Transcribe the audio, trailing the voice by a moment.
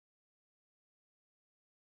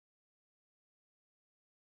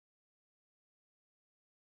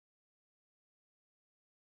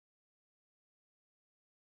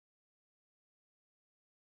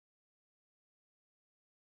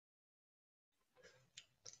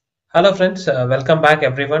Hello friends, welcome back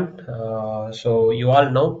everyone. So you all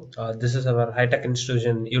know this is our High Tech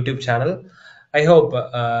Institution YouTube channel. I hope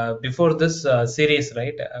before this series,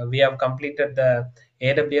 right, we have completed the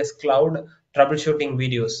AWS Cloud troubleshooting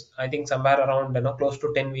videos. I think somewhere around close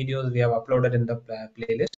to 10 videos we have uploaded in the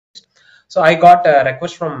playlist. So I got a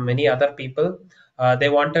request from many other people. They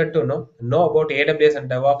wanted to know about AWS and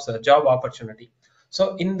DevOps job opportunity.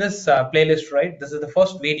 So in this playlist, right, this is the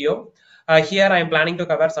first video. Here I am planning to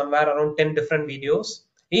cover somewhere around 10 different videos.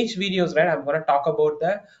 Each videos, right, I'm going to talk about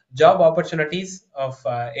the job opportunities of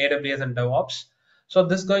AWS and DevOps. So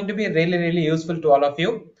this is going to be really useful to all of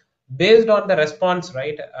you. Based on the response,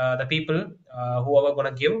 right, the people who are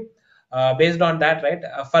going to give, based on that, right,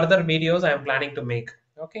 further videos I am planning to make.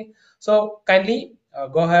 Okay, so kindly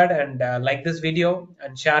go ahead and like this video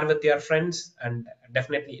and share with your friends, and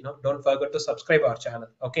definitely don't forget to subscribe our channel.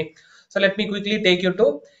 Okay, so let me quickly take you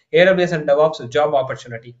to AWS and DevOps job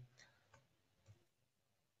opportunity.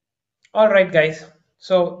 All right, guys.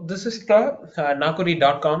 So this is the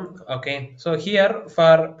nakuri.com. Okay. So here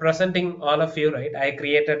for presenting all of you, right, I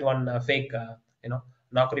created one fake,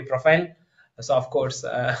 Nakuri profile. So of course,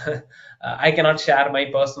 I cannot share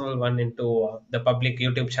my personal one into the public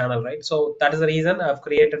YouTube channel, right? So that is the reason I've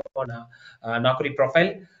created one Nakuri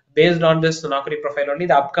profile. Based on this Nakuri profile only,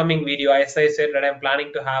 the upcoming video, as I said, that I'm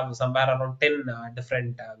planning to have somewhere around 10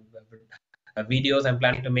 different videos I'm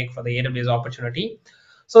planning to make for the AWS opportunity.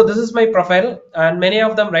 So this is my profile, and many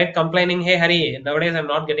of them right complaining, hey Hari, nowadays I'm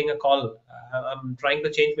not getting a call. I'm trying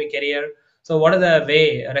to change my career. So what is the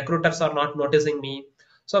way recruiters are not noticing me?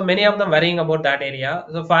 So many of them worrying about that area.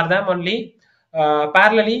 So for them only,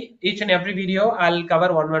 parallelly, each and every video I'll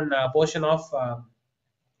cover one portion of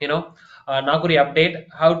Nakuri update,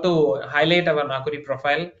 how to highlight our Nakuri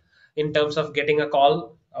profile in terms of getting a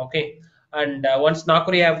call. Okay, and once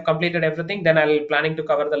Nakuri have completed everything, then I'll planning to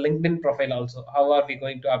cover the LinkedIn profile also. How are we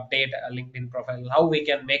going to update a LinkedIn profile? How we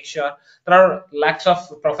can make sure there are lakhs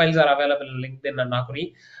of profiles are available in LinkedIn and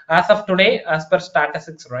Nakuri. As of today, as per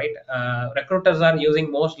statistics, right, recruiters are using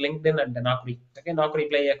most LinkedIn and Nakuri. Okay, Nakuri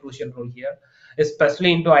play a crucial role here,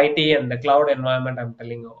 especially into IT and the cloud environment. I'm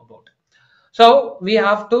telling you about. So we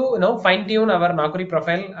have to fine tune our Nakuri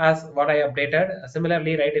profile as what I updated.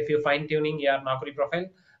 Similarly, right, if you fine tuning your Nakuri profile,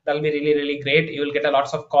 that'll be really great. You will get a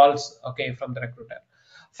lots of calls, okay, from the recruiter.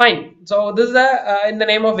 Fine. So this is in the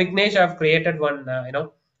name of Vignesh. I've created one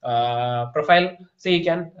profile. So you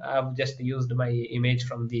can I've just used my image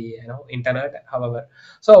from the internet. However,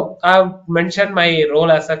 so I've mentioned my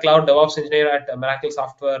role as a cloud DevOps engineer at Miracle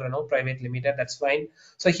Software Private Limited. That's fine.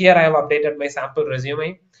 So here I have updated my sample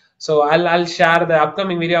resume. So I'll share the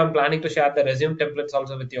upcoming video. I'm planning to share the resume templates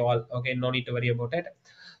also with you all. Okay, no need to worry about it.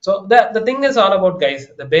 So the thing is all about, guys,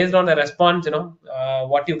 the based on the response,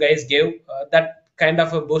 what you guys give, that kind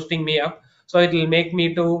of boosting me up. So it will make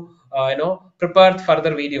me to prepare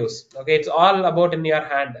further videos. Okay, it's all about in your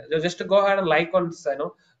hand. So just to go ahead and like on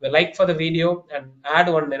like for the video and add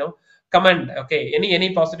one comment. Okay,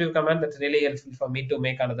 any positive comment, that's really helpful for me to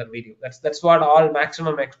make another video. That's what all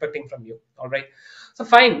maximum expecting from you. All right. So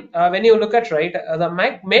fine. When you look at right,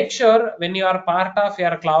 make sure when you are part of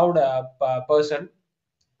your cloud person,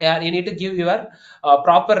 yeah, you need to give your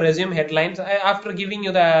proper resume headlines. After giving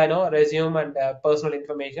you the resume and personal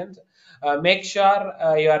information, make sure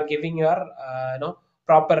you are giving your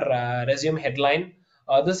proper resume headline.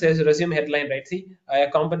 This is resume headline, right? See, a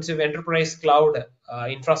comprehensive enterprise cloud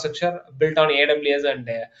infrastructure built on AWS and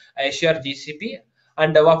Azure GCP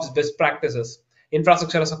and DevOps best practices.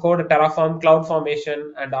 Infrastructure as a code, Terraform, cloud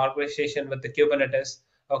formation, and orchestration with the Kubernetes.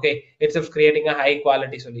 Okay, it's creating a high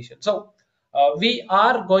quality solution. So we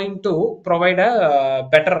are going to provide a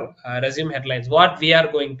better resume headlines. What we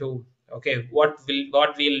are going to, okay, what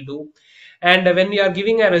we'll do. And when we are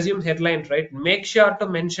giving a resume headline, right, make sure to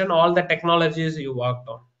mention all the technologies you worked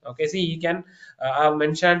on. Okay, see, you can I've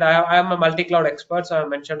mentioned I am a multi-cloud expert, so I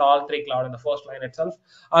mentioned all three cloud in the first line itself.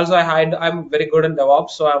 Also, I'm very good in DevOps,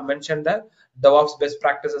 so I've mentioned the DevOps best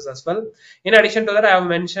practices as well. In addition to that, I have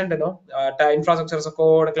mentioned infrastructure as a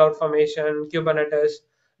code, cloud formation, Kubernetes,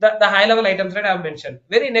 the high level items, right, I've mentioned.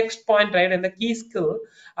 Very next point, right, in the key skill,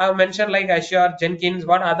 I've mentioned like Azure, Jenkins,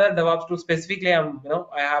 what other DevOps tools specifically I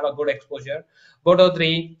have a good exposure. Bodo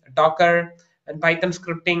 3, Docker, and Python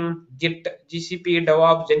scripting, Git, GCP,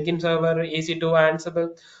 DevOps, Jenkins server, EC2,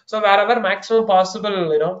 Ansible. So wherever maximum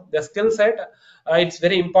possible, the skill set, it's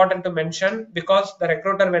very important to mention, because the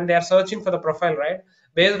recruiter, when they are searching for the profile, right,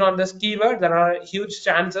 based on this keyword, there are huge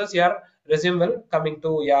chances your resume will coming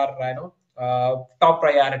to your top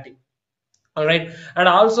priority. All right, and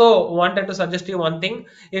I also wanted to suggest you one thing.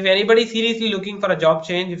 If anybody seriously looking for a job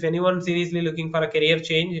change, if anyone seriously looking for a career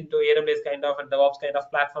change into AWS kind of and DevOps kind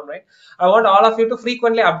of platform, right? I want all of you to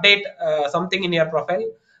frequently update something in your profile.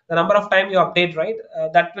 The number of time you update, right?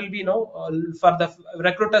 That will be, for the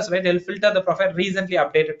recruiters, right? They'll filter the profile, recently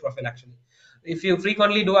updated profile actually. If you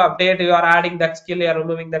frequently do update, you are adding that skill, you are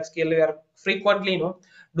removing that skill, you are frequently,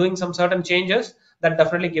 doing some certain changes. That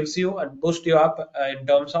definitely gives you and boost you up in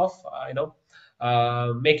terms of,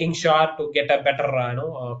 making sure to get a better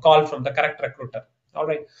call from the correct recruiter. All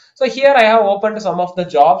right, so here I have opened some of the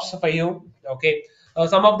jobs for you. Okay,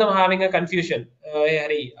 some of them are having a confusion. Hey,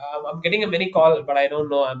 Hari, I'm getting a many call, but I don't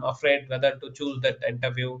know, I'm afraid whether to choose that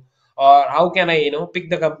interview, or how can I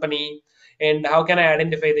pick the company, and how can I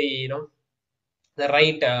identify the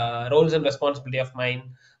right roles and responsibility of mine.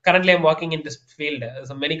 Currently I'm working in this field.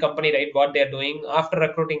 So many company, right, what they're doing after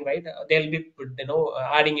recruiting, right, they'll be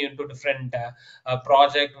adding you into different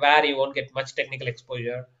project where you won't get much technical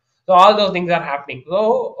exposure. So all those things are happening.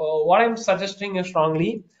 So what I'm suggesting is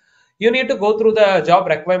strongly, you need to go through the job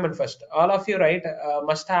requirement first. All of you, right,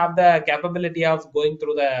 must have the capability of going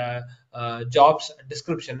through the jobs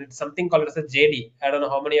description. It's something called as a JD. I don't know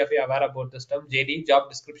how many of you are aware about this term. JD, job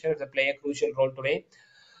description, is play a crucial role today.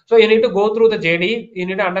 So you need to go through the JD. You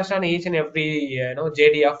need to understand each and every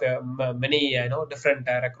JD of many different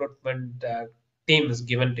recruitment teams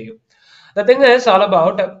given to you. The thing is all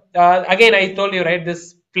about, again I told you, right,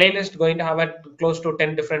 this playlist going to have a close to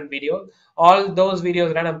 10 different videos. All those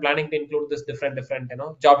videos, right, I'm planning to include this different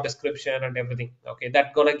job description and everything. Okay,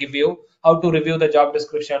 that gonna give you how to review the job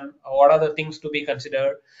description, what are the things to be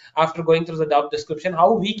considered after going through the job description,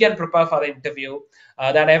 how we can prepare for the interview.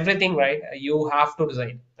 That everything, right, you have to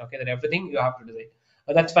design. Okay, that everything you have to design.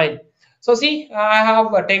 That's fine. So see, I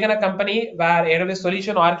have taken a company where AWS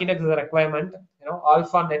Solution Architect is a requirement.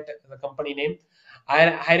 AlphaNet is the company name. I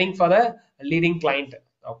am hiring for the leading client.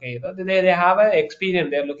 Okay, they have a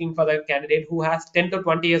experience. They are looking for the candidate who has 10 to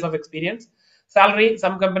 20 years of experience. Salary,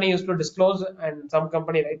 some company used to disclose, and some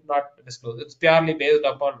company, right, not disclose. It's purely based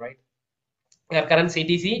upon, right, your current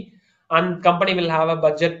CTC, and company will have a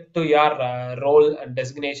budget to your role and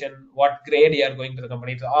designation, what grade you are going to the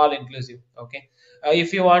company. It's all inclusive. Okay,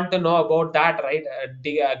 if you want to know about that, right,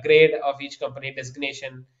 the grade of each company,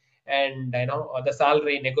 designation, and the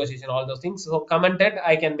salary negotiation, all those things, so commented,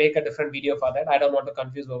 I can make a different video for that. I don't want to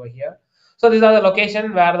confuse over here. So these are the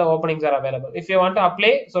location where the openings are available. If you want to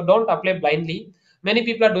apply, so don't apply blindly. Many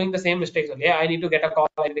people are doing the same mistakes only. Yeah, I need to get a call.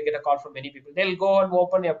 I need to get a call from many people. They'll go and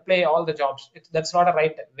open, apply all the jobs. That's not a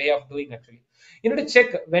right way of doing actually. You need to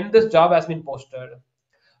check when this job has been posted.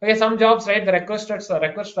 Okay, some jobs, right, the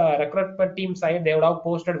recruitment team side, they would have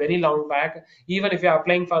posted very long back. Even if you're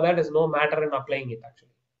applying for that, there's no matter in applying it actually.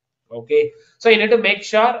 Okay, so you need to make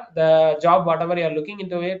sure the job, whatever you're looking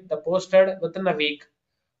into it, the posted within a week.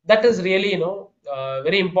 That is really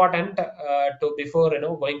very important to before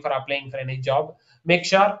going for applying for any job. Make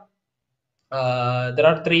sure there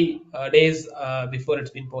are 3 days before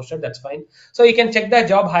it's been posted. That's fine. So you can check the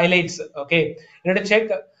job highlights. Okay, you need to check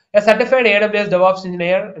a certified AWS DevOps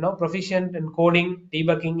engineer, proficient in coding,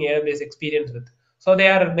 debugging, AWS experience with. So they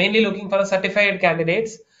are mainly looking for the certified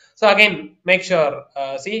candidates. So again, make sure,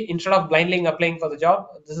 see, instead of blindly applying for the job,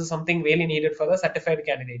 this is something really needed for the certified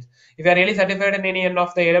candidates. If you are really certified in any end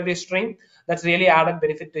of the AWS stream, that's really added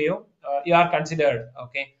benefit to you. You are considered.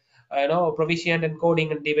 Okay, proficient in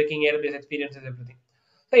coding and debugging, AWS experiences, everything.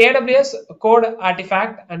 So AWS code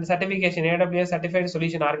artifact and certification, AWS certified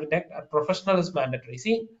solution architect, professional is mandatory.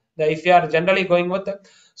 See, if you are generally going with the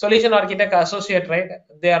solution architect associate, right,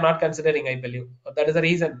 they are not considering, I believe. That is the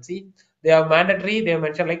reason. See, they are mandatory. They have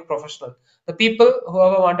mentioned like professional. The people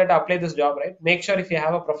whoever wanted to apply this job, right, make sure if you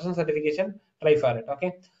have a professional certification, try for it.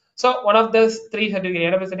 Okay. So one of those 3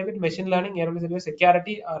 certificates, AWS certificate, machine learning, AWS certificate,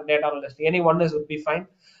 security, or data analyst, any one is would be fine.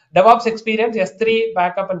 DevOps experience, S3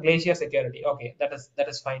 backup and Glacier security. Okay, that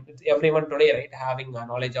is fine. It's everyone today, right, having a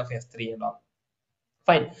knowledge of S3 and all.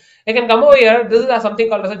 Fine. You can come over here. This is something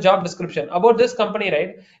called as a job description about this company,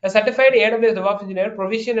 right? A certified AWS DevOps engineer,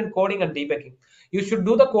 proficient in coding and debugging. You should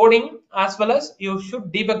do the coding as well as you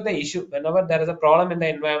should debug the issue whenever there is a problem in the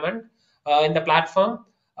environment, in the platform.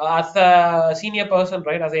 As a senior person,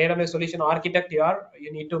 right, as a AWS solution architect,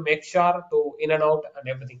 you need to make sure to in and out and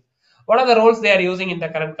everything. What are the roles they are using in the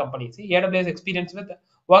current company? See, AWS experience with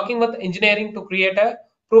working with engineering to create a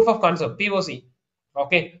proof of concept, POC.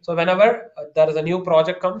 Okay, so whenever there is a new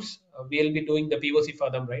project comes, we'll be doing the POC for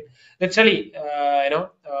them, right? Literally,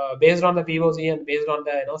 based on the POC and based on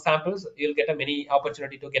the samples, you'll get a many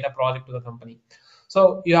opportunity to get a project to the company.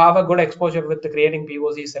 So you have a good exposure with the creating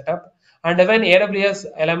POC setup, and even AWS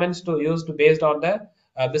elements to use to based on the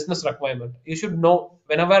business requirement. You should know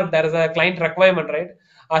whenever there is a client requirement, right?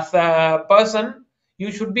 As a person, you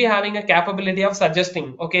should be having a capability of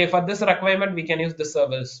suggesting, okay, for this requirement we can use this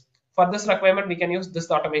service. For this requirement we can use this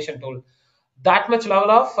automation tool. That much level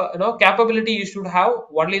of capability you should have.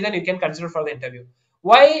 Only then you can consider for the interview.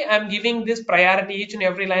 Why I'm giving this priority? Each and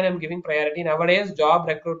every line I'm giving priority nowadays. Job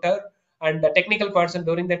recruiter and the technical person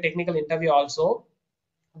during the technical interview also,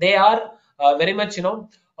 they are very much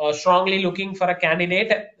strongly looking for a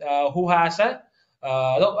candidate who has a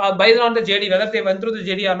based on the JD, whether they went through the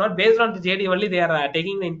JD or not, based on the JD only they are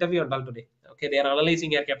taking the interview and all today. Okay, they are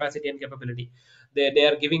analyzing your capacity and capability. They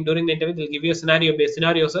are giving during the interview, they'll give you a scenario based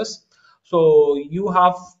scenarios. So you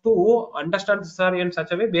have to understand the scenario in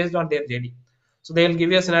such a way based on their JD. So they'll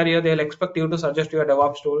give you a scenario, they'll expect you to suggest your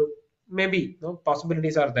DevOps tool. Maybe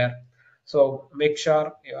possibilities are there. So make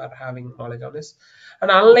sure you are having knowledge on this.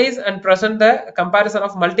 And analyze and present the comparison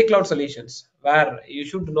of multi-cloud solutions, where you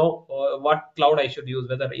should know what cloud I should use,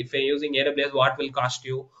 whether if you're using AWS, what will cost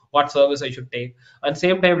you, what service I should take. And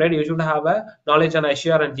same time, right, you should have a knowledge on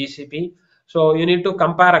Azure and GCP. So you need to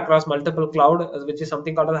compare across multiple cloud, which is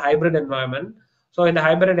something called a hybrid environment. So in the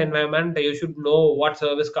hybrid environment, you should know what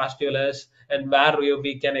service cost you less and where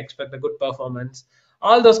we can expect a good performance.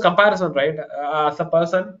 All those comparisons, right? As a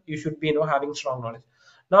person, you should be having strong knowledge.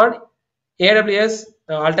 Not AWS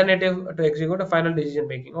alternative to execute a final decision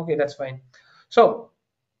making. Okay, that's fine. So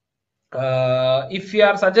if you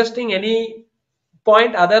are suggesting any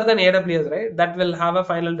point other than AWS, right, that will have a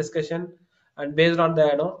final discussion, and based on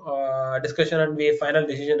the discussion and the final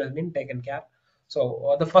decision has been taken care.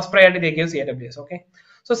 So the first priority they give is AWS. Okay,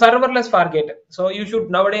 so serverless Fargate. So you should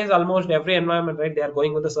nowadays almost every environment, right, they are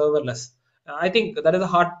going with the serverless. I think that is a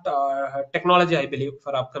hot technology, I believe,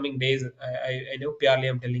 for upcoming days. I know purely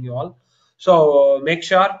I'm telling you all. So make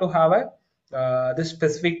sure to have a this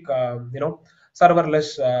specific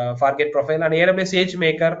serverless Fargate profile, and AWS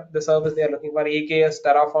SageMaker, the service they are looking for, EKS,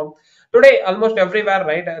 Terraform. Today, almost everywhere,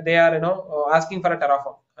 right, they are asking for a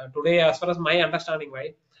Terraform. Today, as far as my understanding,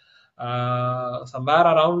 right, somewhere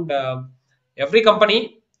around every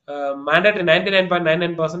company, mandatory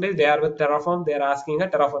 99.99% they are with Terraform. They are asking a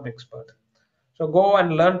Terraform expert. So go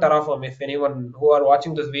and learn Terraform. If anyone who are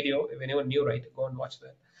watching this video, if anyone new, right, go and watch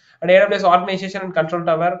that. And AWS Organization and Control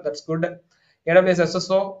Tower, that's good. AWS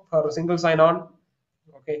SSO for single sign-on.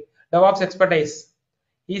 Okay. DevOps expertise,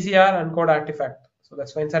 ECR and code artifact. So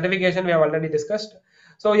that's fine. Certification we have already discussed.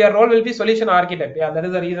 So your role will be solution architect. Yeah, that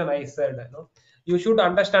is the reason I said. You should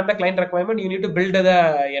understand the client requirement. You need to build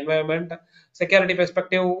the environment, security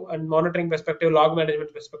perspective and monitoring perspective, log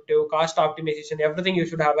management perspective, cost optimization, everything you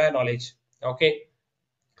should have a knowledge. Okay.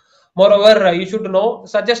 Moreover, you should know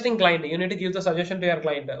suggesting client. You need to give the suggestion to your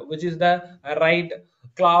client, which is the right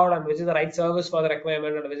cloud and which is the right service for the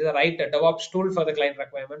requirement and which is the right DevOps tool for the client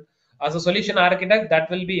requirement. As a solution architect, that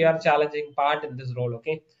will be your challenging part in this role.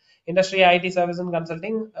 Okay. Industry, IT service and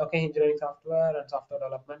consulting. Okay. Engineering, software and software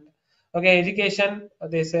development. Okay. Education,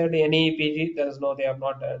 they said any PG. There is no, they have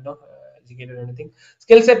not educated anything.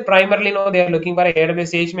 Skill set primarily, no, they are looking for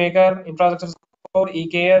AWS SageMaker, infrastructure code,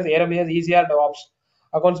 EKS, AWS, ECR, DevOps.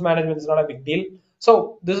 Accounts management is not a big deal.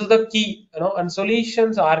 So this is the key, and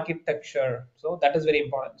solutions architecture. So that is very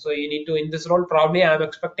important. So you need to, in this role, probably I'm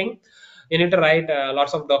expecting you need to write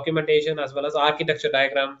lots of documentation as well as architecture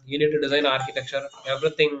diagram. You need to design architecture.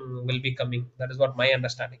 Everything will be coming. That is what my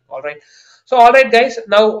understanding. All right. So all right, guys.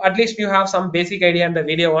 Now at least you have some basic idea in the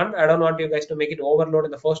video one. I don't want you guys to make it overload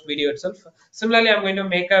in the first video itself. Similarly, I'm going to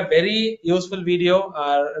make a very useful video.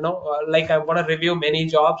 Like I'm going to review many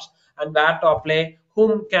jobs and where to apply,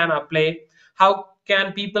 whom can apply, how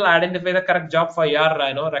can people identify the correct job for your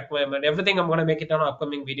requirement. Everything I'm going to make it on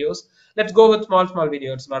upcoming videos. Let's go with small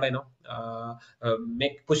videos, not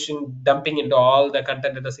make pushing dumping into all the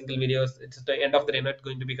content in the single videos. It's the end of the day, not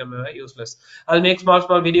going to become useless. I'll make small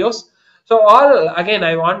videos. So all again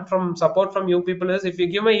I want from support from you people is, if you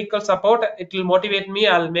give me equal support, it will motivate me.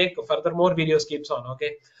 I'll make further more videos keeps on.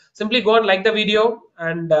 Okay, simply go and like the video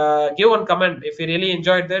and give one comment if you really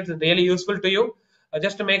enjoyed that. It's really useful to you.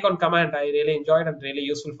 Just to make on comment, I really enjoyed and really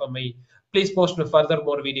useful for me. Please post further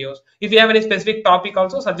more videos. If you have any specific topic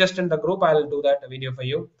also suggest in the group, I'll do that video for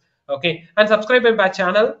you. Okay, and subscribe to my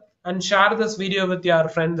channel and share this video with your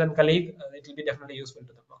friends and colleague. It will be definitely useful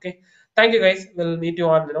to them. Okay, thank you guys. We'll meet you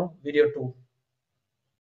on video 2.